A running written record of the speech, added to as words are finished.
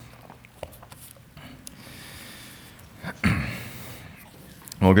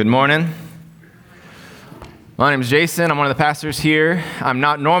Well, good morning. My name is Jason. I'm one of the pastors here. I'm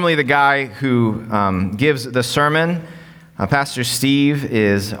not normally the guy who gives the sermon. Pastor Steve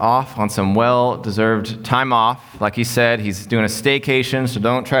is off on some well-deserved time off. Like he said, he's doing a staycation, so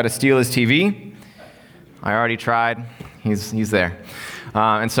don't try to steal his TV. I already tried. He's there.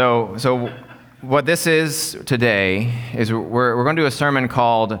 And so what this is today is we're going to do a sermon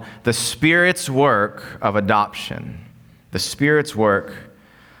called The Spirit's Work of Adoption. The Spirit's Work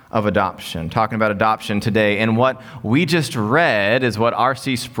of Adoption. Talking about adoption today. And what we just read is what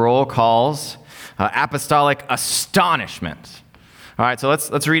R.C. Sproul calls apostolic astonishment. All right, so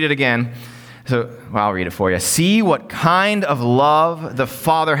let's read it again. I'll read it for you. See what kind of love the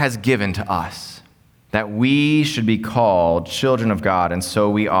Father has given to us, that we should be called children of God, and so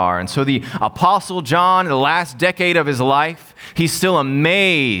we are. And so the Apostle John, in the last decade of his life, he's still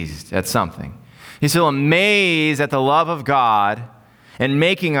amazed at something. He's still amazed at the love of God and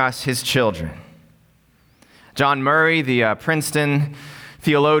making us his children. John Murray, the Princeton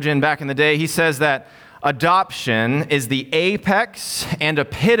theologian back in the day, he says that adoption is the apex and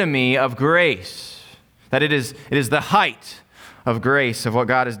epitome of grace, that it is the height of grace of what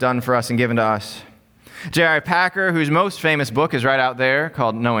God has done for us and given to us. J.I. Packer, whose most famous book is right out there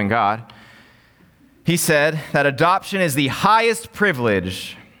called Knowing God, he said that adoption is the highest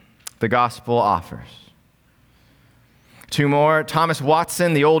privilege the gospel offers. Two more. Thomas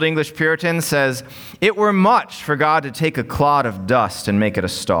Watson, the old English Puritan, says, "It were much for God to take a clod of dust and make it a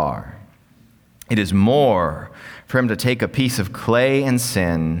star. It is more for him to take a piece of clay and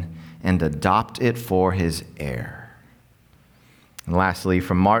sin and adopt it for his heir." And lastly,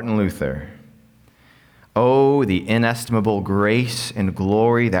 from Martin Luther, "Oh, the inestimable grace and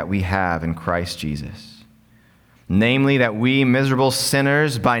glory that we have in Christ Jesus, namely that we miserable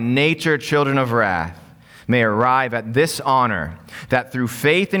sinners, by nature children of wrath, may arrive at this honor, that through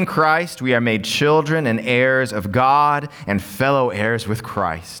faith in Christ we are made children and heirs of God and fellow heirs with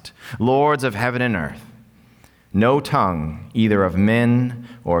Christ, lords of heaven and earth. No tongue, either of men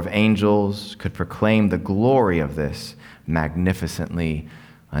or of angels, could proclaim the glory of this magnificently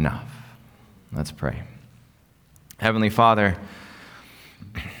enough." Let's pray. Heavenly Father,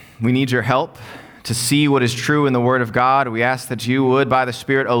 we need your help to see what is true in the Word of God. We ask that you would, by the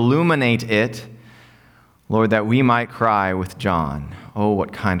Spirit, illuminate it, Lord, that we might cry with John, "Oh,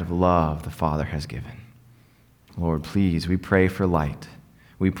 what kind of love the Father has given." Lord, please, we pray for light.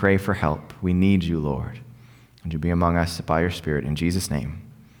 We pray for help. We need you, Lord. Would you be among us by your Spirit? In Jesus' name,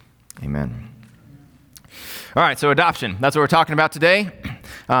 amen. All right, so adoption. That's what we're talking about today.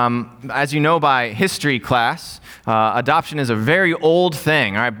 As you know by history class, adoption is a very old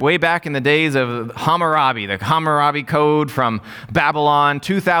thing. All right, way back in the days of Hammurabi, the Hammurabi Code from Babylon,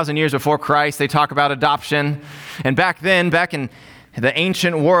 2,000 years before Christ, they talk about adoption. And back then, back in the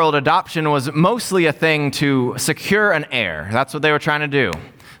ancient world, adoption was mostly a thing to secure an heir. That's what they were trying to do.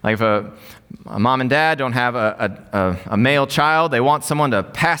 Like if a mom and dad don't have a male child, they want someone to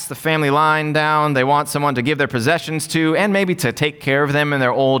pass the family line down, they want someone to give their possessions to, and maybe to take care of them in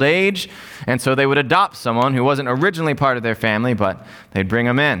their old age. And so they would adopt someone who wasn't originally part of their family, but they'd bring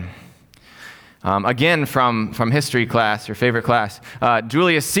them in. Again, from history class, your favorite class,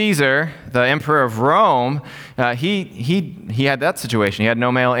 Julius Caesar, the emperor of Rome, he had that situation. He had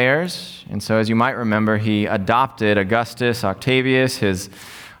no male heirs, and so as you might remember, he adopted Augustus Octavius, his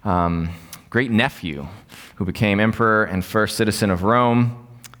great nephew, who became emperor and first citizen of Rome,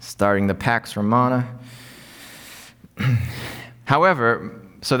 starting the Pax Romana. However,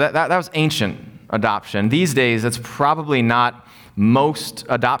 so that was ancient adoption. These days, that's probably not most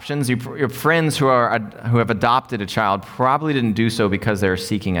adoptions. Your friends who have adopted a child probably didn't do so because they're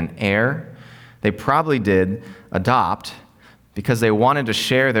seeking an heir. They probably did adopt because they wanted to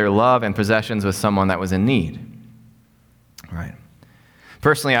share their love and possessions with someone that was in need. Right.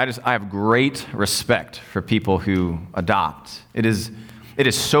 Personally, I have great respect for people who adopt. It is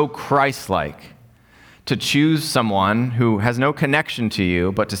so Christ-like to choose someone who has no connection to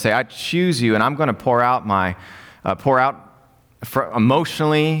you, but to say, "I choose you, and I'm going to pour out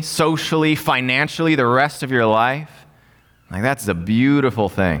emotionally, socially, financially the rest of your life." Like, that's a beautiful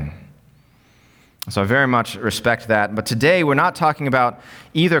thing. So I very much respect that. But today, we're not talking about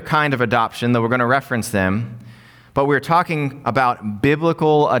either kind of adoption, though we're going to reference them. But we're talking about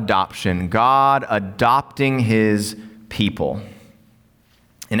biblical adoption, God adopting his people.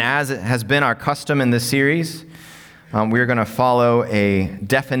 And as it has been our custom in this series, we're going to follow a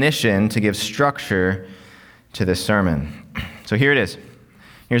definition to give structure to this sermon. So here it is.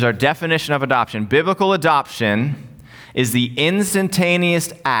 Here's our definition of adoption. Biblical adoption is the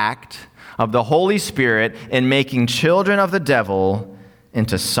instantaneous act of the Holy Spirit in making children of the devil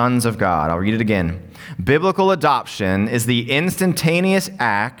into sons of God. I'll read it again. Biblical adoption is the instantaneous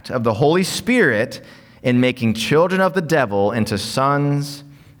act of the Holy Spirit in making children of the devil into sons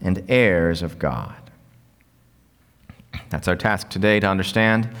and heirs of God. That's our task today to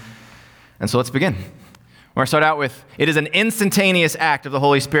understand. And so let's begin. We're going to start out with, it is an instantaneous act of the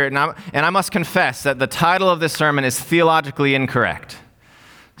Holy Spirit. And I must confess that the title of this sermon is theologically incorrect.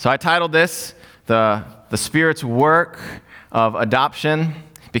 So I titled this, The Spirit's Work of Adoption,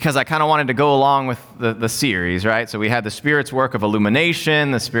 because I kind of wanted to go along with the series, right? So we had the Spirit's work of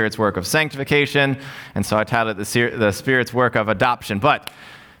illumination, the Spirit's work of sanctification, and so I titled it the Spirit's work of adoption. But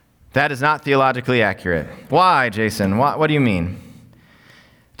that is not theologically accurate. Why, Jason? What do you mean?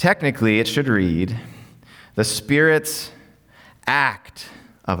 Technically, it should read, the Spirit's act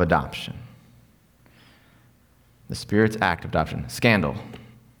of adoption. The Spirit's act of adoption. Scandal.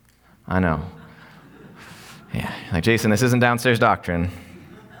 I know. Yeah, like Jason, this isn't downstairs doctrine.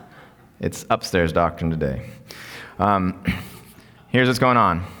 It's upstairs doctrine today. Here's what's going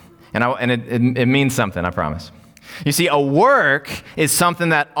on. And it means something, I promise. You see, a work is something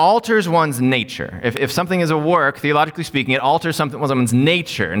that alters one's nature. If something is a work, theologically speaking, it alters someone's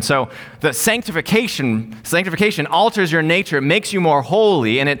nature. And so the sanctification alters your nature, it makes you more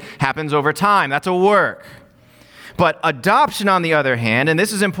holy, and it happens over time. That's a work. But adoption, on the other hand, and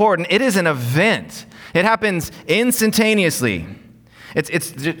this is important, it is an event. It happens instantaneously.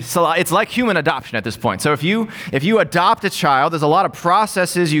 It's like human adoption at this point. So if you adopt a child, there's a lot of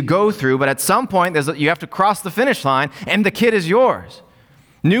processes you go through, but at some point you have to cross the finish line, and the kid is yours.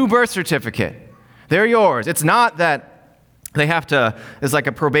 New birth certificate, they're yours. It's not that there's like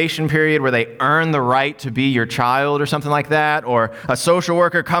a probation period where they earn the right to be your child or something like that, or a social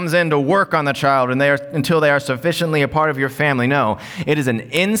worker comes in to work on the child until they are sufficiently a part of your family. No, it is an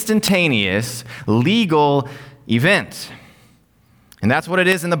instantaneous legal event. And that's what it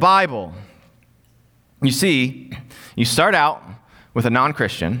is in the Bible. You see, you start out with a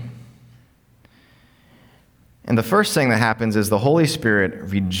non-Christian, and the first thing that happens is the Holy Spirit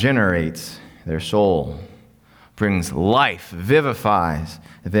regenerates their soul, brings life, vivifies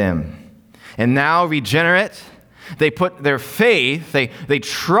them. And now regenerate, they put their faith, they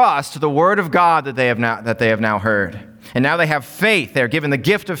trust the Word of God that they have now heard. And now they have faith. They're given the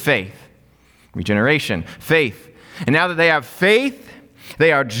gift of faith. Regeneration, faith. And now that they have faith,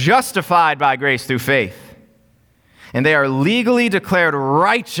 they are justified by grace through faith. And they are legally declared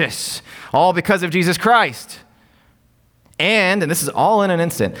righteous, all because of Jesus Christ. And this is all in an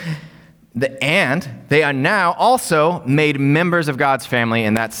instant, and they are now also made members of God's family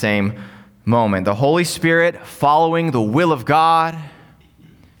in that same moment. The Holy Spirit, following the will of God,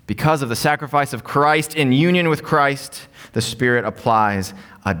 because of the sacrifice of Christ, in union with Christ, the Spirit applies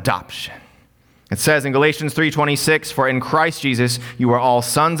adoption. It says in Galatians 3:26, "For in Christ Jesus you are all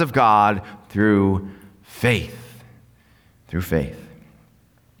sons of God through faith." Through faith.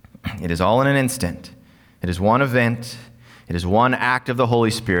 It is all in an instant. It is one event. It is one act of the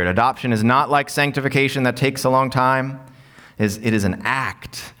Holy Spirit. Adoption is not like sanctification that takes a long time. It is an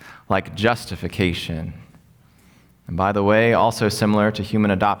act like justification. And by the way, also similar to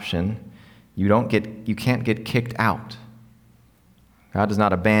human adoption, you can't get kicked out. God does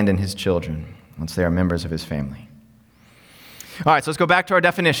not abandon his children once they are members of his family. All right, so let's go back to our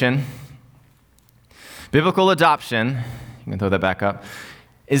definition. Biblical adoption, you can throw that back up,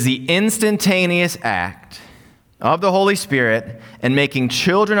 is the instantaneous act of the Holy Spirit in making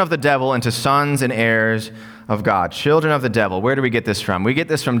children of the devil into sons and heirs of God. Children of the devil. Where do we get this from? We get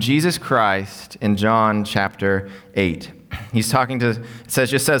this from Jesus Christ in John chapter 8. He's talking to,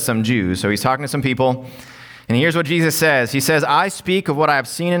 just says some Jews, so he's talking to some people. And here's what Jesus says. He says, I speak of what I have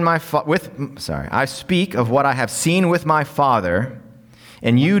seen with my Father,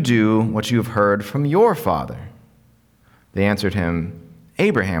 and you do what you have heard from your father. They answered him,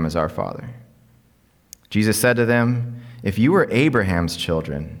 Abraham is our father. Jesus said to them, if you were Abraham's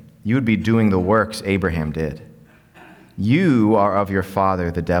children, you would be doing the works Abraham did. You are of your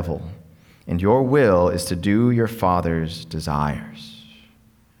father, the devil, and your will is to do your father's desires.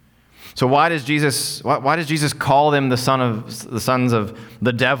 So why does Jesus call them the sons of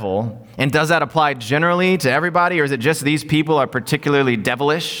the devil? And does that apply generally to everybody, or is it just these people are particularly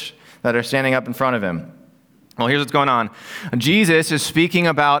devilish that are standing up in front of him? Well, here's what's going on. Jesus is speaking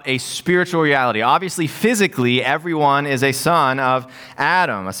about a spiritual reality. Obviously, physically, everyone is a son of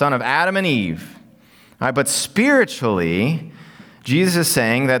Adam and Eve. All right, but spiritually, Jesus is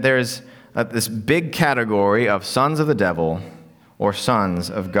saying that there's this big category of sons of the devil or sons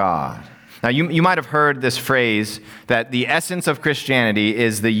of God. Now, you might have heard this phrase that the essence of Christianity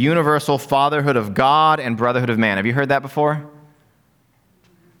is the universal fatherhood of God and brotherhood of man. Have you heard that before?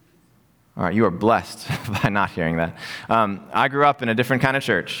 All right, you are blessed by not hearing that. I grew up in a different kind of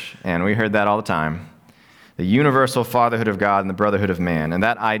church, and we heard that all the time. The universal fatherhood of God and the brotherhood of man. And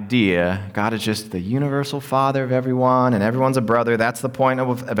that idea, God is just the universal father of everyone, and everyone's a brother. That's the point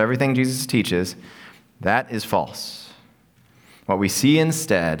of everything Jesus teaches. That is false. What we see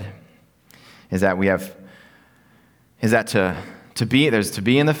instead is that to be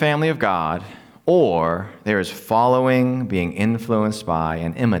in the family of God, or there is following, being influenced by,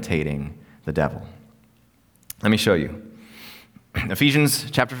 and imitating the devil. Let me show you. Ephesians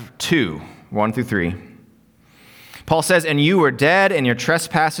chapter 2, 1 through 3. Paul says, "And you were dead in your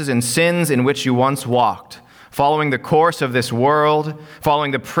trespasses and sins in which you once walked, following the course of this world,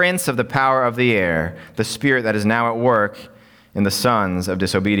 following the prince of the power of the air, the spirit that is now at work in the sons of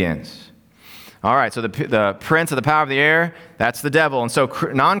disobedience." All right, so the prince of the power of the air, that's the devil. And so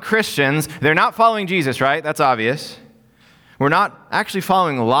non-Christians, they're not following Jesus, right? That's obvious. We're not actually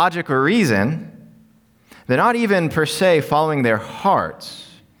following logic or reason. They're not even per se following their hearts,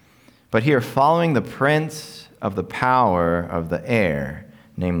 but here following the prince of the power of the air,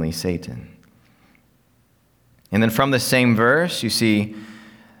 namely Satan. And then from the same verse, you see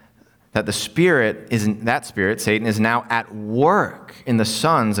that Satan is now at work in the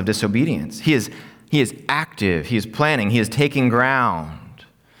sons of disobedience. He is active, he is planning, he is taking ground.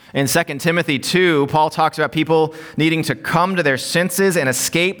 In 2 Timothy 2, Paul talks about people needing to come to their senses and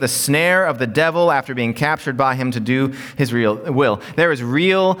escape the snare of the devil after being captured by him to do his real will. There is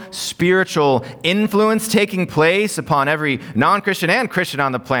real spiritual influence taking place upon every non-Christian and Christian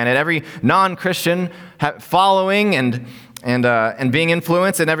on the planet. Every non-Christian following and being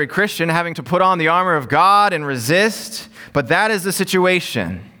influenced, and every Christian having to put on the armor of God and resist. But that is the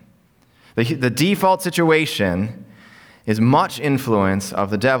situation. The default situation is much influence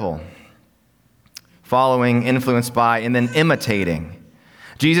of the devil. Following, influenced by, and then imitating.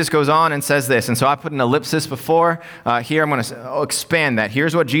 Jesus goes on and says this, and so I put an ellipsis before. Here I'm going to expand that.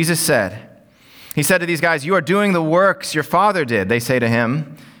 Here's what Jesus said. He said to these guys, "You are doing the works your father did." They say to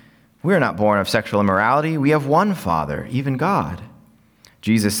him, "We are not born of sexual immorality. We have one Father, even God."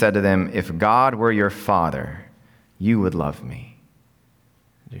 Jesus said to them, "If God were your Father, you would love me."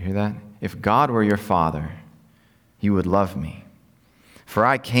 Did you hear that? If God were your Father, you would love me. For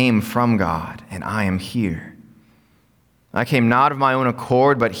I came from God, and I am here. I came not of my own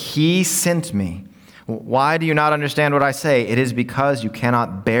accord, but he sent me. Why do you not understand what I say? It is because you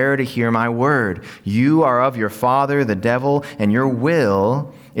cannot bear to hear my word. You are of your father, the devil, and your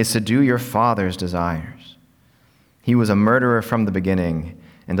will is to do your father's desires. He was a murderer from the beginning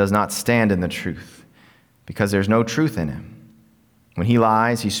and does not stand in the truth, because there's no truth in him. When he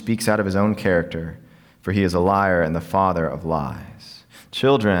lies, he speaks out of his own character, for he is a liar and the father of lies.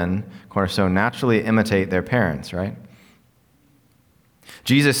 Children, Cornerstone, naturally imitate their parents, right?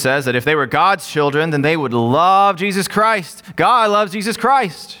 Jesus says that if they were God's children, then they would love Jesus Christ. God loves Jesus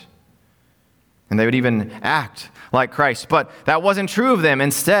Christ. And they would even act like Christ. But that wasn't true of them.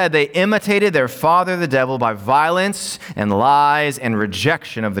 Instead, they imitated their father, the devil, by violence and lies and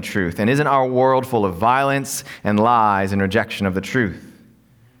rejection of the truth. And isn't our world full of violence and lies and rejection of the truth?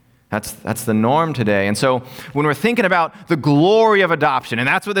 That's the norm today. And so when we're thinking about the glory of adoption, and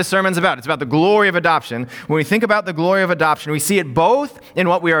that's what this sermon's about, it's about the glory of adoption. When we think about the glory of adoption, we see it both in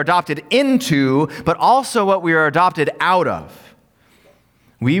what we are adopted into, but also what we are adopted out of.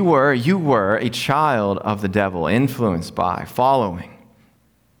 You were a child of the devil, influenced by, following,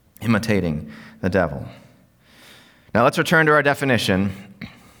 imitating the devil. Now let's return to our definition.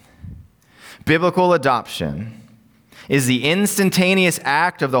 Biblical adoption is the instantaneous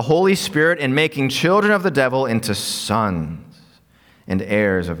act of the Holy Spirit in making children of the devil into sons and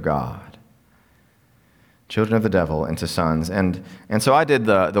heirs of God. Children of the devil into sons. And so I did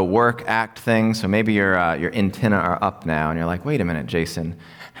the work act thing, so maybe your antenna are up now, and you're like, wait a minute, Jason,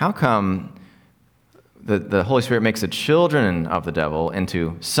 how come the Holy Spirit makes the children of the devil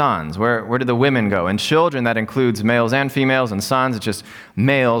into sons? Where did the women go? And children, that includes males and females, and sons, it's just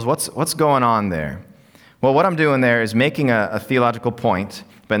males. What's going on there? Well, what I'm doing there is making a theological point,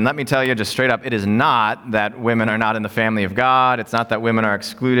 but let me tell you just straight up, it is not that women are not in the family of God. It's not that women are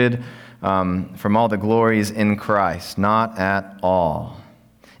excluded from all the glories in Christ. Not at all.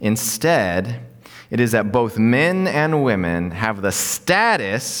 Instead, it is that both men and women have the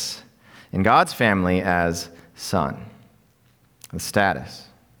status in God's family as son. The status.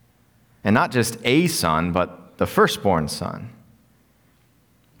 And not just a son, but the firstborn son.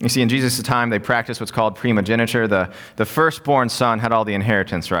 You see, in Jesus' time, they practiced what's called primogeniture. The firstborn son had all the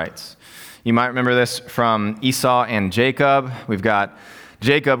inheritance rights. You might remember this from Esau and Jacob. We've got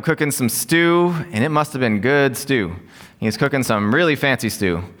Jacob cooking some stew, and it must have been good stew. He's cooking some really fancy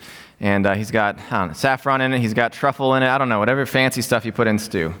stew. And he's got, I don't know, saffron in it. He's got truffle in it. I don't know, whatever fancy stuff you put in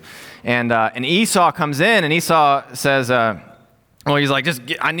stew. And Esau comes in, and Esau says, well, he's like,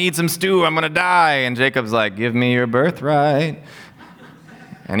 I need some stew. I'm going to die. And Jacob's like, give me your birthright.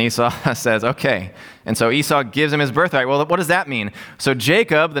 And Esau says, okay. And so Esau gives him his birthright. Well, what does that mean? So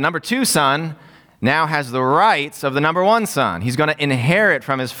Jacob, the number 2 son, now has the rights of the number 1 son. He's going to inherit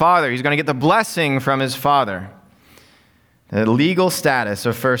from his father. He's going to get the blessing from his father. The legal status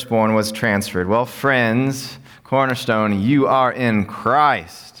of firstborn was transferred. Well, friends, Cornerstone, you are in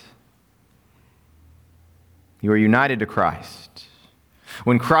Christ. You are united to Christ.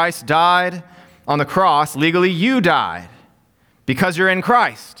 When Christ died on the cross, legally you died because you're in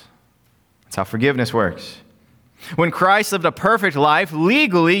Christ. That's how forgiveness works. When Christ lived a perfect life,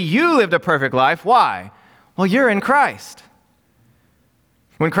 legally you lived a perfect life. Why? Well, you're in Christ.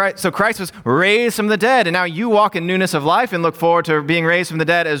 So Christ was raised from the dead, and now you walk in newness of life and look forward to being raised from the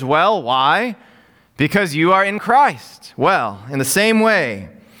dead as well. Why? Because you are in Christ. Well, in the same way,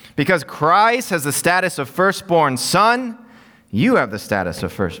 because Christ has the status of firstborn son, you have the status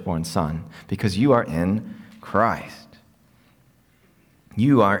of firstborn son because you are in Christ.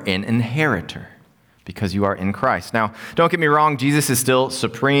 You are an inheritor because you are in Christ. Now, don't get me wrong, Jesus is still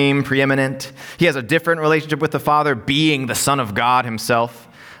supreme, preeminent. He has a different relationship with the Father, being the Son of God himself.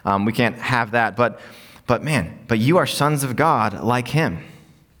 We can't have that, but you are sons of God like him.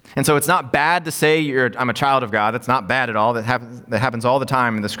 And so it's not bad to say I'm a child of God. That's not bad at all. That happens all the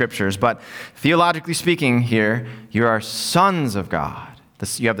time in the scriptures. But theologically speaking here, you are sons of God.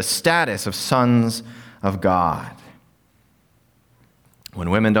 You have the status of sons of God. When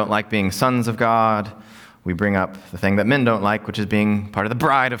women don't like being sons of God, we bring up the thing that men don't like, which is being part of the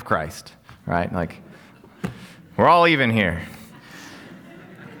bride of Christ, right? Like, we're all even here.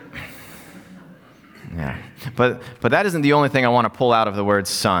 Yeah, but that isn't the only thing I want to pull out of the word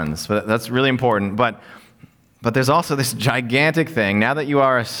sons. But that's really important. But there's also this gigantic thing. Now that you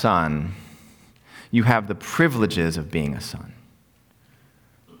are a son, you have the privileges of being a son.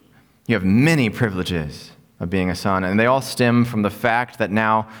 You have many privileges of being a son, and they all stem from the fact that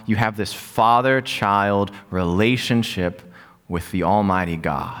now you have this father-child relationship with the Almighty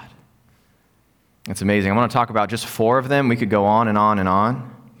God. It's amazing. I want to talk about just 4 of them. We could go on and on and on.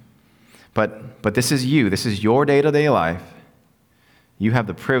 But this is you. This is your day-to-day life. You have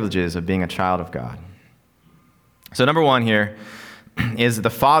the privileges of being a child of God. So number 1 here is the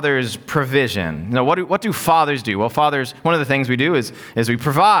Father's provision. Now, what do fathers do? Well, fathers, one of the things we do is we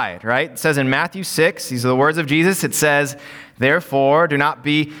provide, right? It says in Matthew 6, these are the words of Jesus, it says, therefore, do not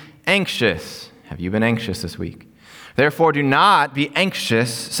be anxious. Have you been anxious this week? Therefore, do not be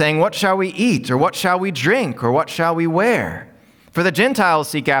anxious, saying, what shall we eat, or what shall we drink, or what shall we wear? For the Gentiles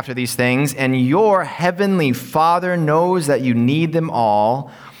seek after these things, and your heavenly Father knows that you need them all,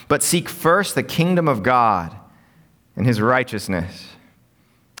 but seek first the kingdom of God and his righteousness,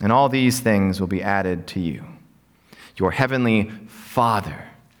 and all these things will be added to you. Your heavenly Father.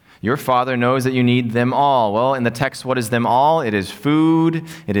 Your Father knows that you need them all. Well, in the text, what is them all? It is food,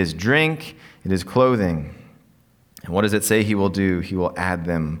 it is drink, it is clothing. And what does it say he will do? He will add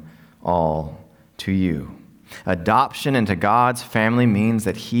them all to you. Adoption into God's family means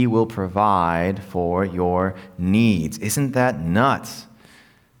that he will provide for your needs. Isn't that nuts?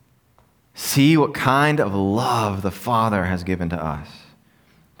 See what kind of love the Father has given to us,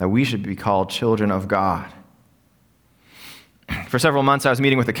 that we should be called children of God. For several months, I was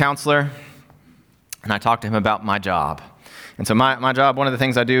meeting with a counselor, and I talked to him about my job. And so my job, one of the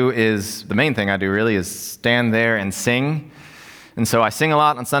things I do is, the main thing I do really, is stand there and sing. And so I sing a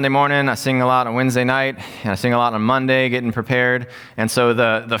lot on Sunday morning, I sing a lot on Wednesday night, and I sing a lot on Monday, getting prepared. And so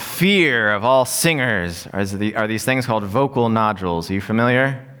the fear of all singers are these things called vocal nodules. Are you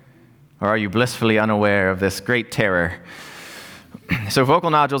familiar? Or are you blissfully unaware of this great terror? So vocal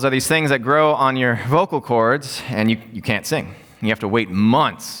nodules are these things that grow on your vocal cords, and you can't sing. You have to wait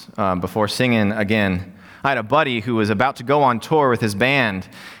months before singing again. I had a buddy who was about to go on tour with his band,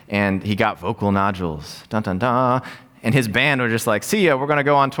 and he got vocal nodules. Dun, dun, dun. And his band were just like, see ya, we're going to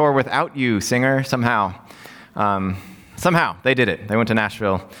go on tour without you, singer, somehow. Somehow, they did it. They went to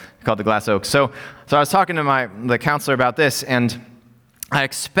Nashville, called the Glass Oaks. So I was talking to the counselor about this, and I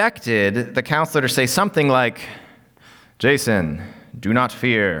expected the counselor to say something like, Jason, do not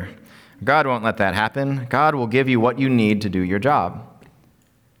fear. God won't let that happen. God will give you what you need to do your job.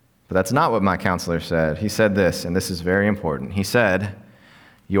 But that's not what my counselor said. He said this, and this is very important. He said,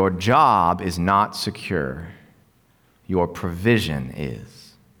 your job is not secure. Your provision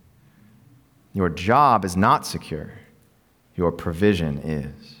is. Your job is not secure. Your provision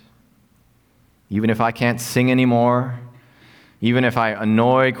is. Even if I can't sing anymore, even if I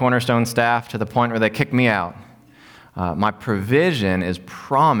annoy Cornerstone staff to the point where they kick me out, my provision is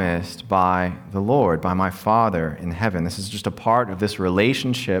promised by the Lord, by my Father in heaven. This is just a part of this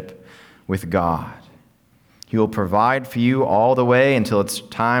relationship with God. He will provide for you all the way until it's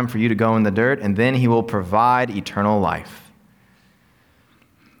time for you to go in the dirt, and then he will provide eternal life.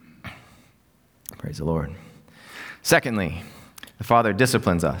 Praise the Lord. Secondly, the Father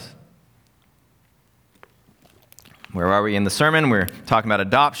disciplines us. Where are we in the sermon? We're talking about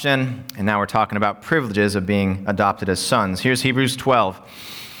adoption, and now we're talking about privileges of being adopted as sons. Here's Hebrews 12.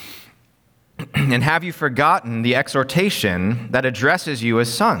 And have you forgotten the exhortation that addresses you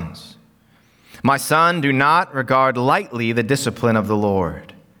as sons? My son, do not regard lightly the discipline of the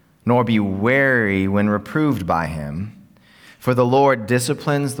Lord, nor be wary when reproved by him. For the Lord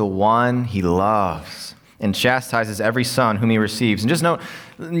disciplines the one he loves and chastises every son whom he receives. And just note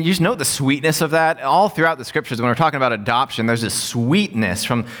the sweetness of that. All throughout the scriptures, when we're talking about adoption, there's this sweetness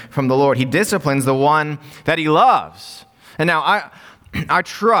from the Lord. He disciplines the one that he loves. And now I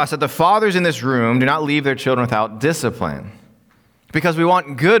trust that the fathers in this room do not leave their children without discipline, because we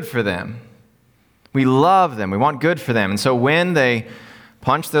want good for them. We love them. We want good for them. And so when they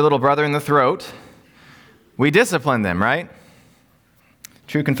punch their little brother in the throat, we discipline them, right?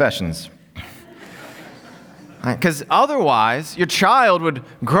 True confessions. Because otherwise, your child would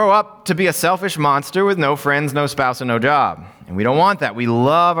grow up to be a selfish monster with no friends, no spouse, and no job. And we don't want that. We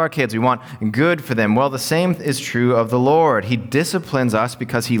love our kids. We want good for them. Well, the same is true of the Lord. He disciplines us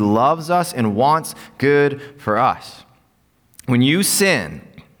because he loves us and wants good for us. When you sin,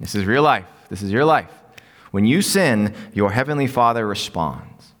 this is real life. This is your life. When you sin, your heavenly Father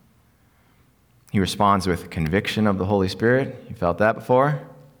responds. He responds with conviction of the Holy Spirit. You felt that before?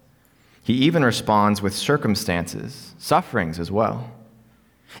 He even responds with circumstances, sufferings as well.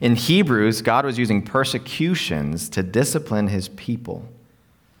 In Hebrews, God was using persecutions to discipline his people.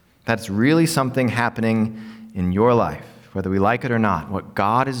 That's really something happening in your life, whether we like it or not. What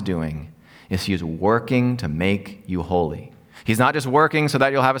God is doing is he is working to make you holy. He's not just working so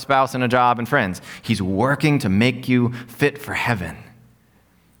that you'll have a spouse and a job and friends. He's working to make you fit for heaven.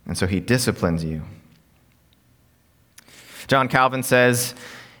 And so he disciplines you. John Calvin says,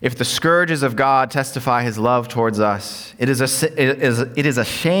 if the scourges of God testify his love towards us, it is a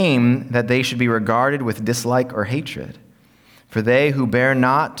shame that they should be regarded with dislike or hatred. For they who bear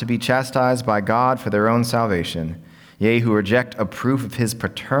not to be chastised by God for their own salvation, yea, who reject a proof of his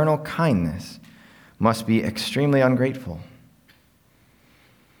paternal kindness, must be extremely ungrateful.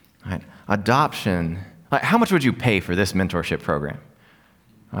 Right? Adoption. How much would you pay for this mentorship program?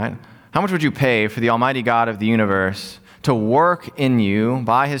 Right? How much would you pay for the Almighty God of the universe to work in you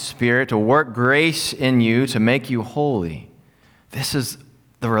by his Spirit, to work grace in you, to make you holy? This is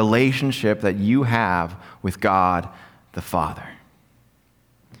the relationship that you have with God the Father.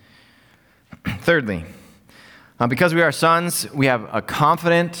 Thirdly, because we are sons, we have a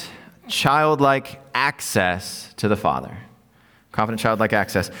confident, childlike access to the Father. Confident, childlike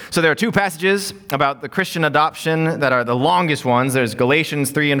access. So there are two passages about the Christian adoption that are the longest ones. There's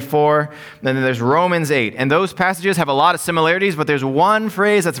Galatians 3 and 4, and then there's Romans 8. And those passages have a lot of similarities, but there's one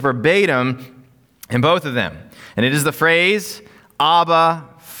phrase that's verbatim in both of them. And it is the phrase, Abba,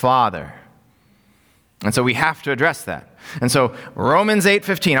 Father. And so we have to address that. And so Romans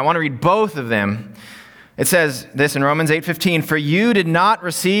 8:15, I want to read both of them. It says this in Romans 8:15, for you did not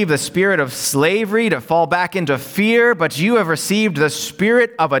receive the spirit of slavery to fall back into fear, but you have received the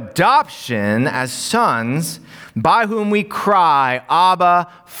spirit of adoption as sons, by whom we cry, Abba,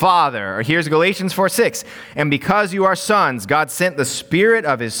 Father. Or here's Galatians 4:6, and because you are sons, God sent the Spirit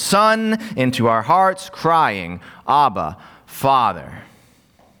of his Son into our hearts, crying, Abba, Father.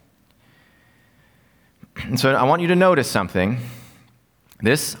 And so I want you to notice something.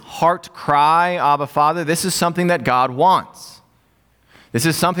 This heart cry, Abba, Father, this is something that God wants. This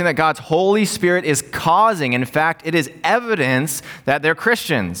is something that God's Holy Spirit is causing. In fact, it is evidence that they're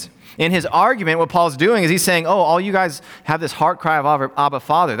Christians. In his argument, what Paul's doing is he's saying, oh, all you guys have this heart cry of Abba,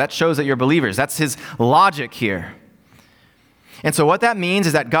 Father. That shows that you're believers. That's his logic here. And so what that means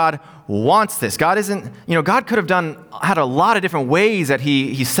is that God wants this. God could have had a lot of different ways that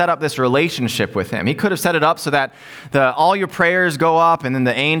he set up this relationship with him. He could have set it up so that all your prayers go up and then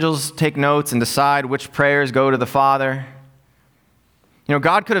the angels take notes and decide which prayers go to the Father.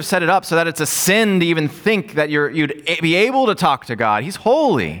 God could have set it up so that it's a sin to even think that you'd be able to talk to God. He's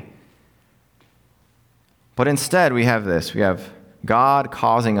holy. But instead we have this. We have God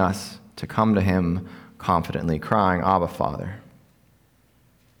causing us to come to him confidently, crying, Abba, Father.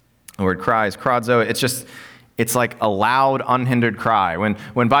 The word cry is kradzo. It's like a loud, unhindered cry.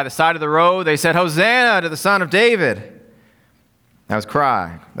 When by the side of the road they said, Hosanna to the Son of David. That was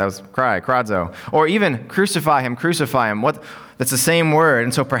cry. That was cry, kradzo. Or even crucify him, crucify him. That's the same word.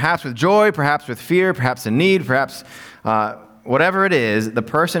 And so perhaps with joy, perhaps with fear, perhaps in need, perhaps whatever it is, the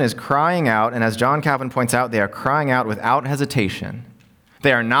person is crying out. And as John Calvin points out, they are crying out without hesitation.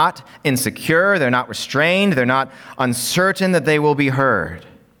 They are not insecure. They're not restrained. They're not uncertain that they will be heard.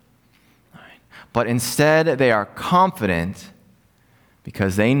 But instead, they are confident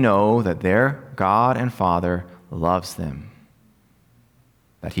because they know that their God and Father loves them,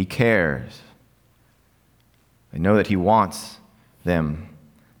 that he cares. They know that he wants them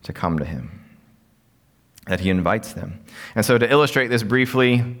to come to him, that he invites them. And so to illustrate this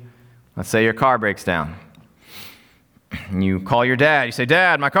briefly, let's say your car breaks down. And you call your dad. You say,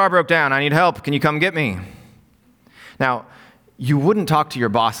 "Dad, my car broke down. I need help. Can you come get me?" Now, you wouldn't talk to your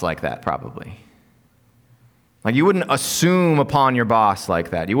boss like that, probably. Like, you wouldn't assume upon your boss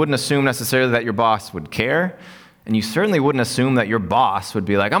like that. You wouldn't assume necessarily that your boss would care. And you certainly wouldn't assume that your boss would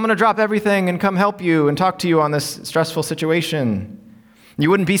be like, "I'm going to drop everything and come help you and talk to you on this stressful situation."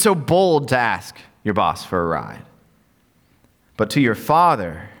 You wouldn't be so bold to ask your boss for a ride. But to your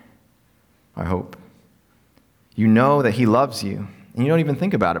Father, I hope, you know that he loves you, and you don't even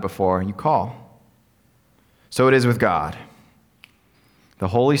think about it before you call. So it is with God. The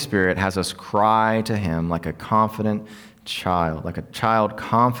Holy Spirit has us cry to him like a confident child, like a child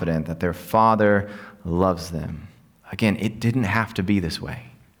confident that their Father loves them. Again, it didn't have to be this way.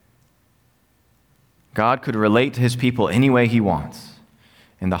 God could relate to his people any way he wants.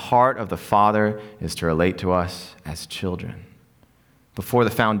 And the heart of the Father is to relate to us as children. Before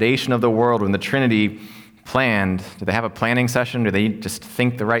the foundation of the world, when the Trinity planned, did they have a planning session? Do they just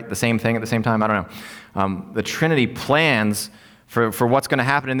think the same thing at the same time? I don't know. The Trinity plans for what's going to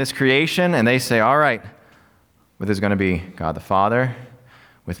happen in this creation, and they say, all right, well, there's going to be God the Father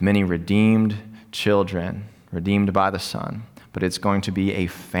with many redeemed children, redeemed by the Son, but it's going to be a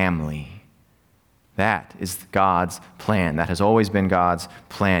family. That is God's plan. That has always been God's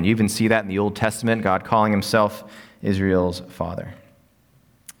plan. You even see that in the Old Testament, God calling himself Israel's Father.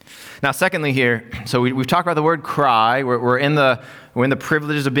 Now, secondly here, so we've talked about the word cry. We're in the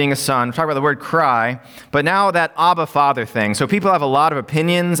privileges of being a son. We've talked about the word cry. But now that Abba Father thing. So people have a lot of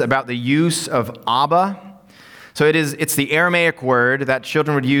opinions about the use of Abba. So it's the Aramaic word that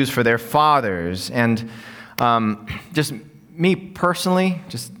children would use for their fathers. And just me personally,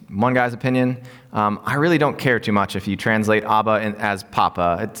 just one guy's opinion, I really don't care too much if you translate Abba as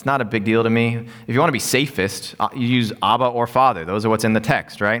Papa. It's not a big deal to me. If you want to be safest, you use Abba or Father. Those are what's in the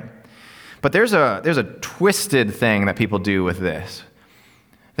text, right? But there's a twisted thing that people do with this.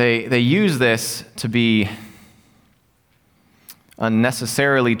 They use this to be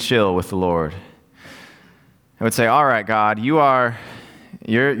unnecessarily chill with the Lord. I would say, all right, God, you're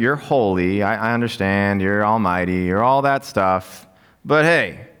holy. I understand. You're almighty. You're all that stuff. But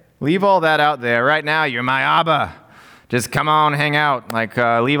hey, leave all that out there. Right now, you're my Abba. Just come on, hang out.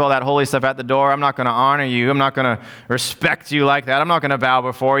 Leave all that holy stuff at the door. I'm not going to honor you. I'm not going to respect you like that. I'm not going to bow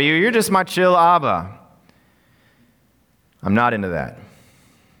before you. You're just my chill Abba. I'm not into that.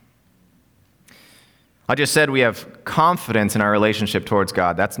 I just said we have confidence in our relationship towards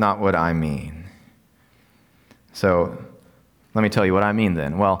God. That's not what I mean. So let me tell you what I mean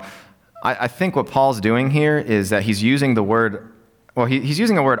then. Well, I think what Paul's doing here is that he's using the word he's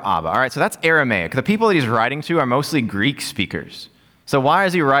using the word Abba. All right, so that's Aramaic. The people that he's writing to are mostly Greek speakers. So why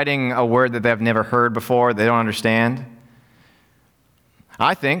is he writing a word that they've never heard before, they don't understand?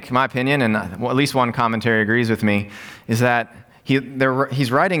 I think, my opinion, and at least one commentary agrees with me, is that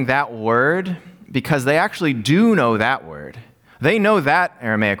he's writing that word because they actually do know that word. They know that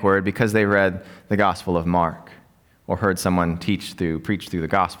Aramaic word because they read the Gospel of Mark or heard someone preach through the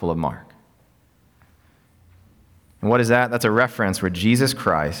Gospel of Mark. And what is that? That's a reference where Jesus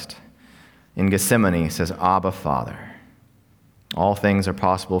Christ in Gethsemane says, Abba, Father, all things are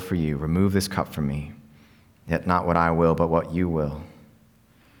possible for you. Remove this cup from me, yet not what I will, but what you will.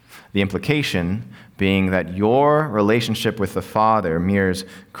 The implication being that your relationship with the Father mirrors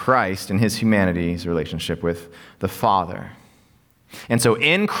Christ and his humanity's relationship with the Father. And so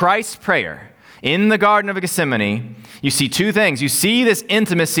in Christ's prayer, in the Garden of Gethsemane, you see two things. You see this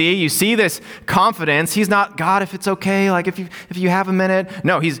intimacy. You see this confidence. He's not, God, if it's okay, like if you have a minute.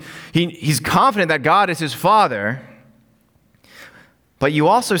 No, he's confident that God is his Father. But you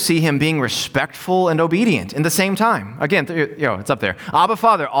also see him being respectful and obedient in the same time. Again, it's up there. Abba,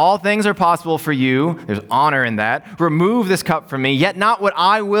 Father, all things are possible for you. There's honor in that. Remove this cup from me, yet not what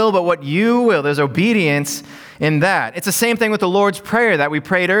I will, but what you will. There's obedience in that. It's the same thing with the Lord's Prayer that we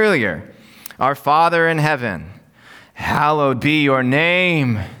prayed earlier. Our Father in heaven, hallowed be your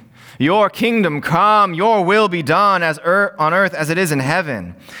name. Your kingdom come, your will be done on earth as it is in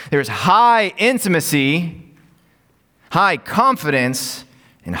heaven. There's high intimacy, high confidence,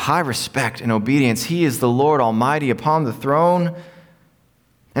 and high respect and obedience. He is the Lord Almighty upon the throne.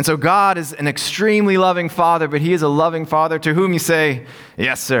 And so God is an extremely loving Father, but He is a loving Father to whom you say,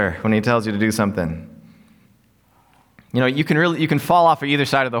 yes, sir, when He tells you to do something. You know, you can fall off of either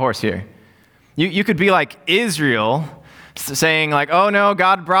side of the horse here. You could be like Israel, saying like, oh no,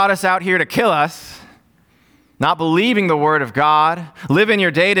 God brought us out here to kill us, not believing the word of God, living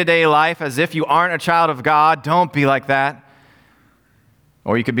your day-to-day life as if you aren't a child of God. Don't be like that.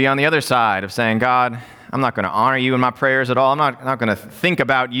 Or you could be on the other side of saying, God, I'm not going to honor you in my prayers at all. I'm not going to think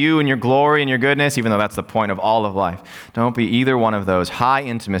about you and your glory and your goodness, even though that's the point of all of life. Don't be either one of those. High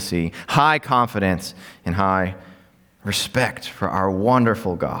intimacy, high confidence, and high respect for our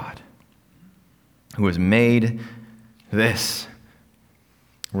wonderful God who has made this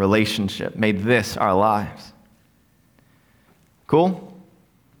relationship, made this our lives. Cool?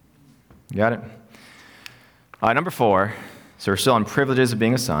 You got it? Number 4, so we're still on privileges of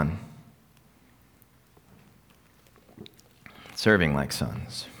being a son. Serving like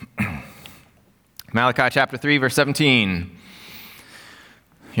sons. Malachi chapter 3, verse 17.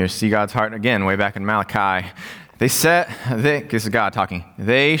 Here, see God's heart again, way back in Malachi. This is God talking.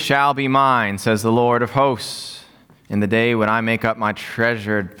 They shall be mine, says the Lord of hosts, in the day when I make up my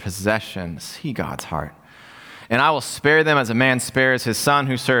treasured possession. See God's heart. And I will spare them as a man spares his son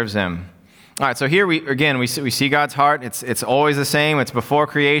who serves him. All right, so here we see God's heart. It's always the same. It's before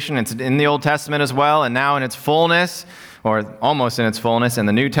creation. It's in the Old Testament as well, and now in its fullness, or almost in its fullness, in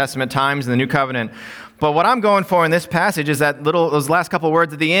the New Testament times, in the New Covenant. But what I'm going for in this passage is those last couple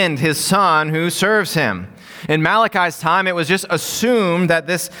words at the end, his son who serves him. In Malachi's time, it was just assumed that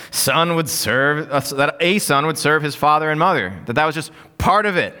that a son would serve his father and mother, that was just part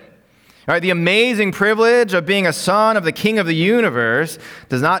of it. All right, the amazing privilege of being a son of the King of the universe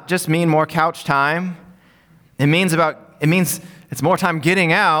does not just mean more couch time. It means it's more time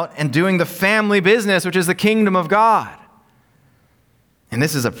getting out and doing the family business, which is the kingdom of God. And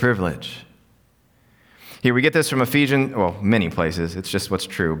this is a privilege. Here, we get this from Ephesians, many places. It's just what's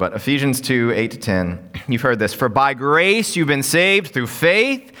true. But Ephesians 2, 8-10, you've heard this. For by grace you've been saved through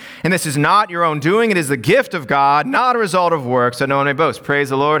faith, and this is not your own doing. It is the gift of God, not a result of works, so no one may boast. Praise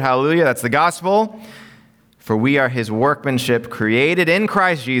the Lord. Hallelujah. That's the gospel. For we are his workmanship, created in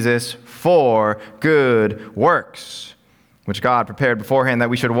Christ Jesus for good works, which God prepared beforehand that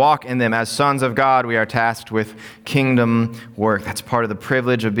we should walk in them. As sons of God, we are tasked with kingdom work. That's part of the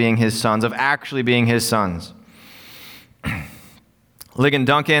privilege of being his sons, of actually being his sons. Ligon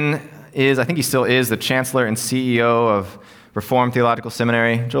Duncan I think he still is, the chancellor and CEO of Reformed Theological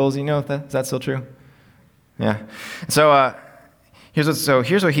Seminary. Joel, do you know if is that still true? Yeah. So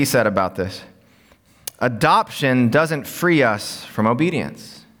here's what he said about this. Adoption doesn't free us from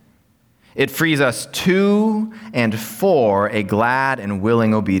obedience. It frees us to and for a glad and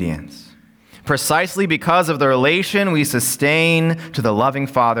willing obedience. Precisely because of the relation we sustain to the loving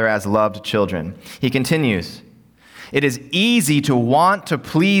Father as loved children. He continues, it is easy to want to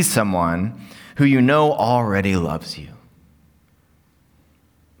please someone who you know already loves you.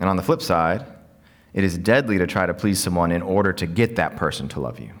 And on the flip side, it is deadly to try to please someone in order to get that person to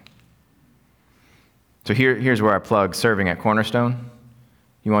love you. So here's where I plug serving at Cornerstone.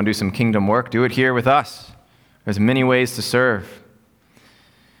 You want to do some kingdom work? Do it here with us. There's many ways to serve.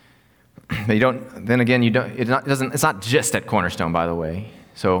 But it's not just at Cornerstone, by the way.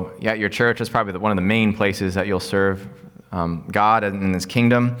 So yeah, your church is probably one of the main places that you'll serve God in his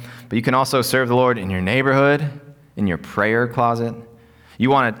kingdom. But you can also serve the Lord in your neighborhood, in your prayer closet.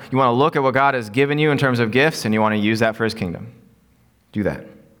 You want to look at what God has given you in terms of gifts, and you want to use that for his kingdom. Do that.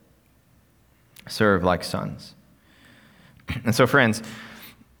 Serve like sons. And so, friends,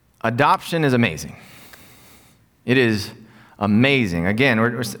 adoption is amazing. It is amazing.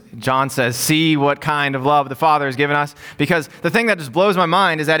 Again, John says, see what kind of love the Father has given us. Because the thing that just blows my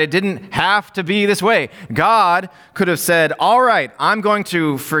mind is that it didn't have to be this way. God could have said, all right, I'm going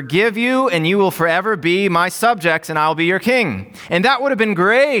to forgive you and you will forever be my subjects and I'll be your king. And that would have been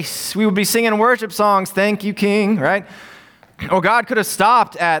grace. We would be singing worship songs, thank you, King, right? Or God could have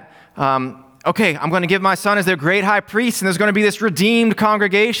stopped at, okay, I'm going to give my son as their great high priest, and there's going to be this redeemed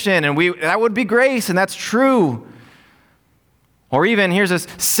congregation, and that would be grace, and that's true. Or even, here's this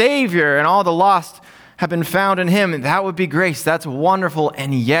Savior, and all the lost have been found in him, and that would be grace. That's wonderful,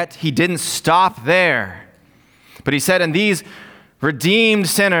 and yet he didn't stop there. But he said, and these redeemed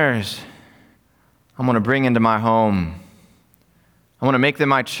sinners, I'm going to bring into my home. I'm going to make them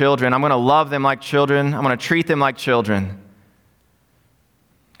my children. I'm going to love them like children. I'm going to treat them like children.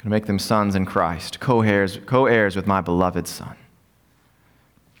 going to make them sons in Christ, co-heirs with my beloved Son.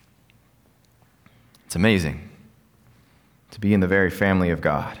 It's amazing to be in the very family of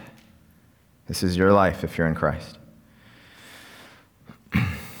God. This is your life if you're in Christ. All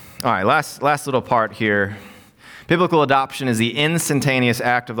right, last little part here. Biblical adoption is the instantaneous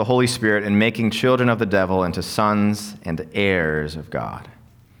act of the Holy Spirit in making children of the devil into sons and heirs of God.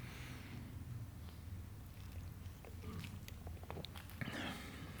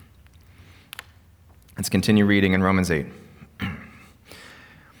 Let's continue reading in Romans 8.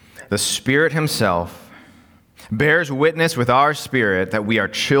 The Spirit himself bears witness with our spirit that we are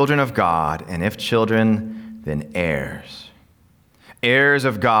children of God, and if children, then heirs. Heirs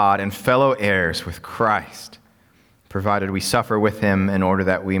of God and fellow heirs with Christ, provided we suffer with him in order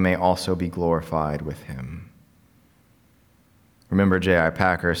that we may also be glorified with him. Remember, J.I.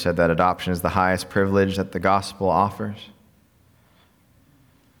 Packer said that adoption is the highest privilege that the gospel offers.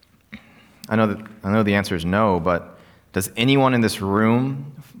 I know the answer is no, but does anyone in this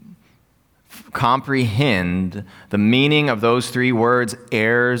room comprehend the meaning of those three words,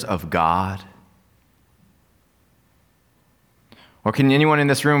 heirs of God? Or can anyone in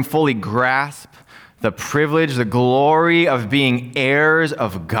this room fully grasp the privilege, the glory of being heirs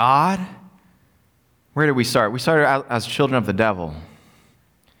of God? Where did we start? We started out as children of the devil.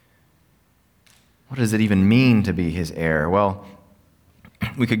 What does it even mean to be his heir? Well,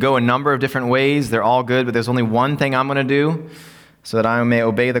 we could go a number of different ways. They're all good, but there's only one thing I'm going to do so that I may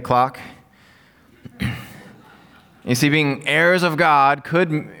obey the clock. You see, being heirs of God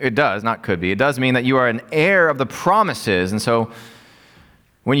it does mean that you are an heir of the promises. And so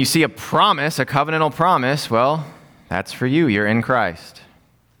when you see a promise, a covenantal promise, well, that's for you. You're in Christ.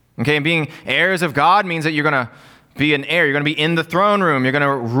 Okay, and being heirs of God means that you're going to be an heir. You're going to be in the throne room. You're going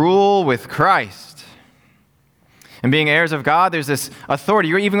to rule with Christ. And being heirs of God, there's this authority.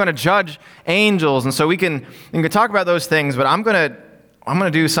 You're even going to judge angels. And so we can talk about those things, but I'm going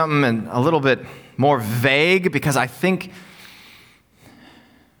to do something a little bit more vague because I think,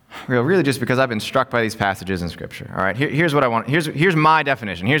 really just because I've been struck by these passages in Scripture. All right, here's what I want. Here's my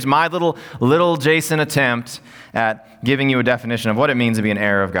definition. Here's my little Jason attempt at giving you a definition of what it means to be an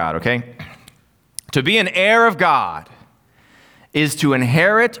heir of God, okay? To be an heir of God is to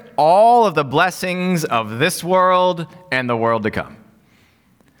inherit all of the blessings of this world and the world to come.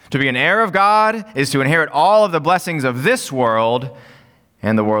 To be an heir of God is to inherit all of the blessings of this world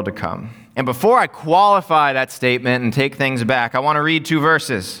and the world to come. And before I qualify that statement and take things back, I want to read two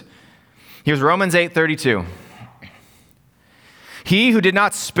verses. Here's Romans 8:32. He who did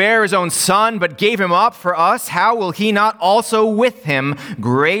not spare his own son, but gave him up for us, how will he not also with him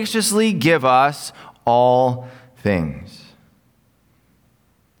graciously give us all things?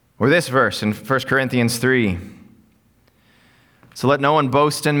 Or this verse in 1 Corinthians 3. So let no one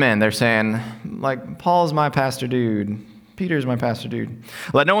boast in men. They're saying, like, Paul's my pastor dude. Peter's my pastor dude.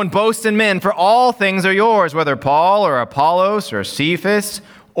 Let no one boast in men, for all things are yours, whether Paul or Apollos or Cephas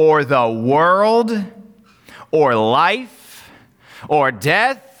or the world or life or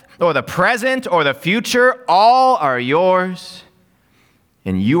death or the present or the future, all are yours,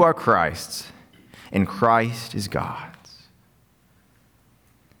 and you are Christ's, and Christ is God's.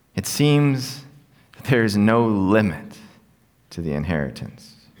 It seems that there is no limit to the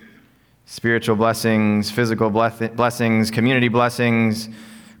inheritance. Spiritual blessings, physical blessings, community blessings,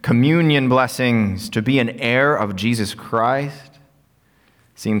 communion blessings. To be an heir of Jesus Christ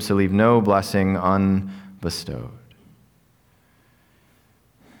seems to leave no blessing unbestowed.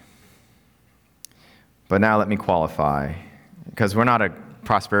 But now let me qualify, because we're not a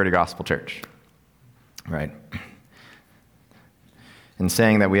prosperity gospel church, right? In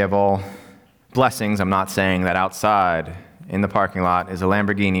saying that we have all blessings, I'm not saying that outside in the parking lot is a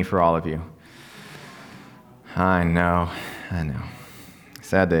Lamborghini for all of you. I know.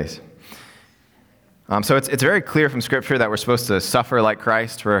 Sad days. So it's very clear from Scripture that we're supposed to suffer like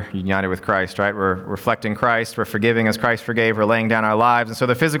Christ. We're united with Christ, right? We're reflecting Christ. We're forgiving as Christ forgave. We're laying down our lives. And so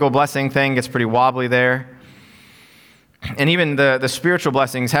the physical blessing thing gets pretty wobbly there. And even the spiritual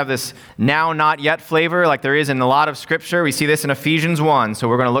blessings have this now, not yet flavor like there is in a lot of Scripture. We see this in Ephesians 1. So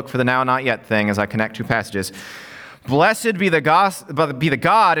we're going to look for the now, not yet thing as I connect two passages. Blessed be the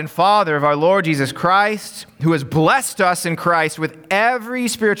God and Father of our Lord Jesus Christ, who has blessed us in Christ with every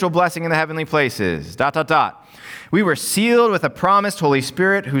spiritual blessing in the heavenly places. ... We were sealed with a promised Holy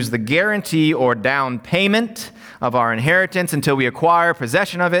Spirit, who's the guarantee or down payment of our inheritance until we acquire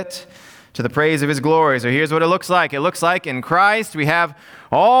possession of it, to the praise of his glory. So here's what it looks like. It looks like in Christ we have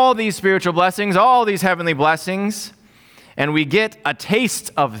all these spiritual blessings, all these heavenly blessings, and we get a taste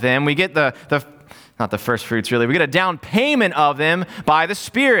of them. We get not the first fruits really. We get a down payment of them by the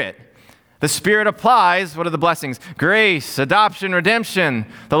Spirit. The Spirit applies, what are the blessings? Grace, adoption, redemption,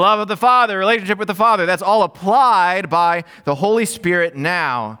 the love of the Father, relationship with the Father. That's all applied by the Holy Spirit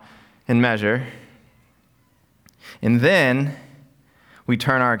now in measure. And then we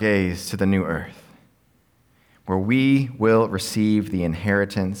turn our gaze to the new earth, where we will receive the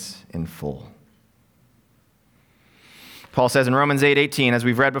inheritance in full. Paul says in Romans 8:18, as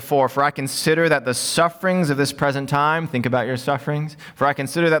we've read before, "For I consider that the sufferings of this present time," think about your sufferings, "for I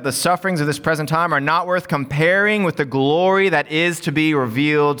consider that the sufferings of this present time are not worth comparing with the glory that is to be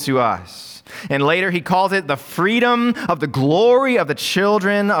revealed to us." And later he calls it the freedom of the glory of the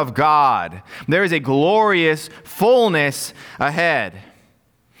children of God. There is a glorious fullness ahead.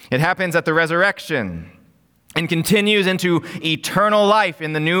 It happens at the resurrection and continues into eternal life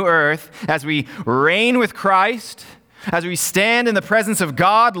in the new earth as we reign with Christ, as we stand in the presence of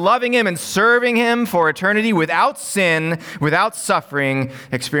God, loving Him and serving Him for eternity without sin, without suffering,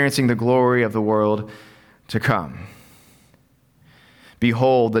 experiencing the glory of the world to come.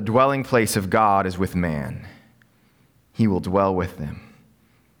 Behold, the dwelling place of God is with man. He will dwell with them.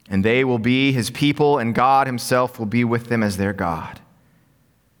 And they will be His people, and God Himself will be with them as their God.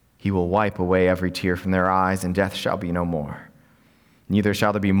 He will wipe away every tear from their eyes, and death shall be no more. Neither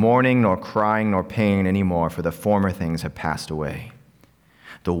shall there be mourning, nor crying, nor pain any more, for the former things have passed away.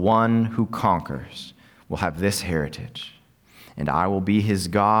 The one who conquers will have this heritage, and I will be his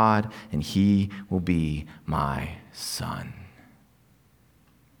God, and he will be my son.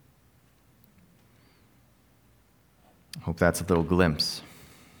 I hope that's a little glimpse.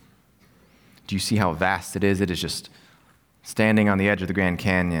 Do you see how vast it is? It is just standing on the edge of the Grand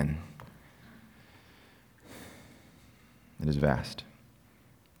Canyon. It is vast,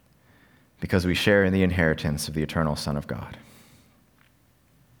 because we share in the inheritance of the eternal Son of God.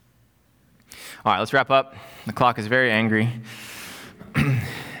 All right, let's wrap up. The clock is very angry.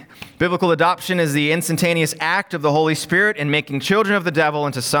 Biblical adoption is the instantaneous act of the Holy Spirit in making children of the devil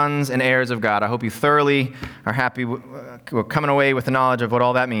into sons and heirs of God. I hope you thoroughly are happy with coming away with the knowledge of what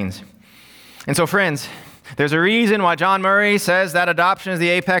all that means. And so, friends, there's a reason why John Murray says that adoption is the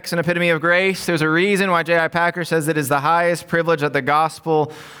apex and epitome of grace. There's a reason why J.I. Packer says it is the highest privilege that the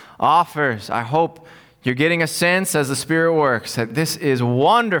gospel offers. I hope you're getting a sense as the Spirit works that this is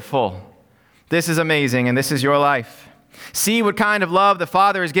wonderful, this is amazing, and this is your life. See what kind of love the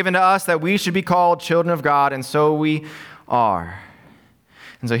Father has given to us that we should be called children of God, and so we are.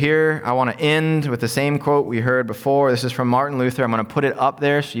 And so here I want to end with the same quote we heard before. This is from Martin Luther. I'm going to put it up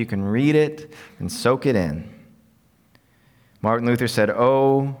there so you can read it and soak it in. Martin Luther said,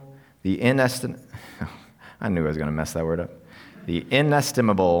 "Oh, the inestimable," I knew I was going to mess that word up. The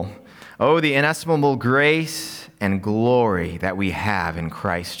inestimable grace and glory that we have in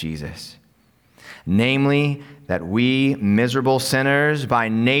Christ Jesus. Namely, that we, miserable sinners, by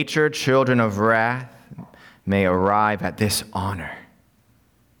nature children of wrath, may arrive at this honor.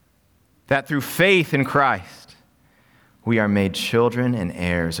 That through faith in Christ, we are made children and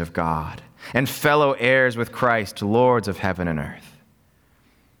heirs of God, and fellow heirs with Christ, lords of heaven and earth.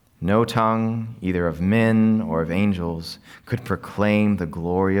 No tongue, either of men or of angels, could proclaim the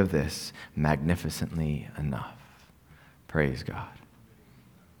glory of this magnificently enough. Praise God.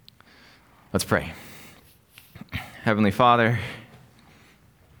 Let's pray. Heavenly Father,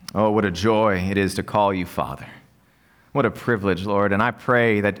 oh, what a joy it is to call you Father. What a privilege, Lord. And I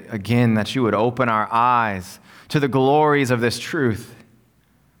pray that, again, that you would open our eyes to the glories of this truth.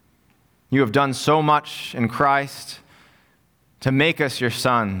 You have done so much in Christ to make us your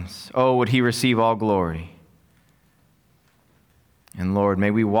sons. Oh, would he receive all glory. And Lord,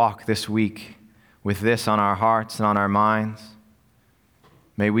 may we walk this week with this on our hearts and on our minds.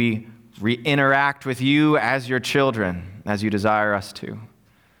 May we interact with you as your children, as you desire us to.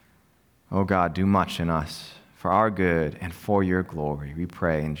 Oh God, do much in us for our good and for your glory. We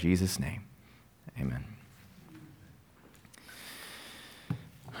pray in Jesus' name. Amen.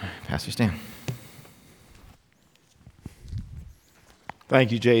 Pastor Stan.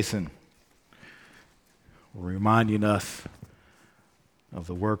 Thank you, Jason, for reminding us of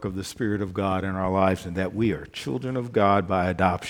the work of the Spirit of God in our lives and that we are children of God by adoption.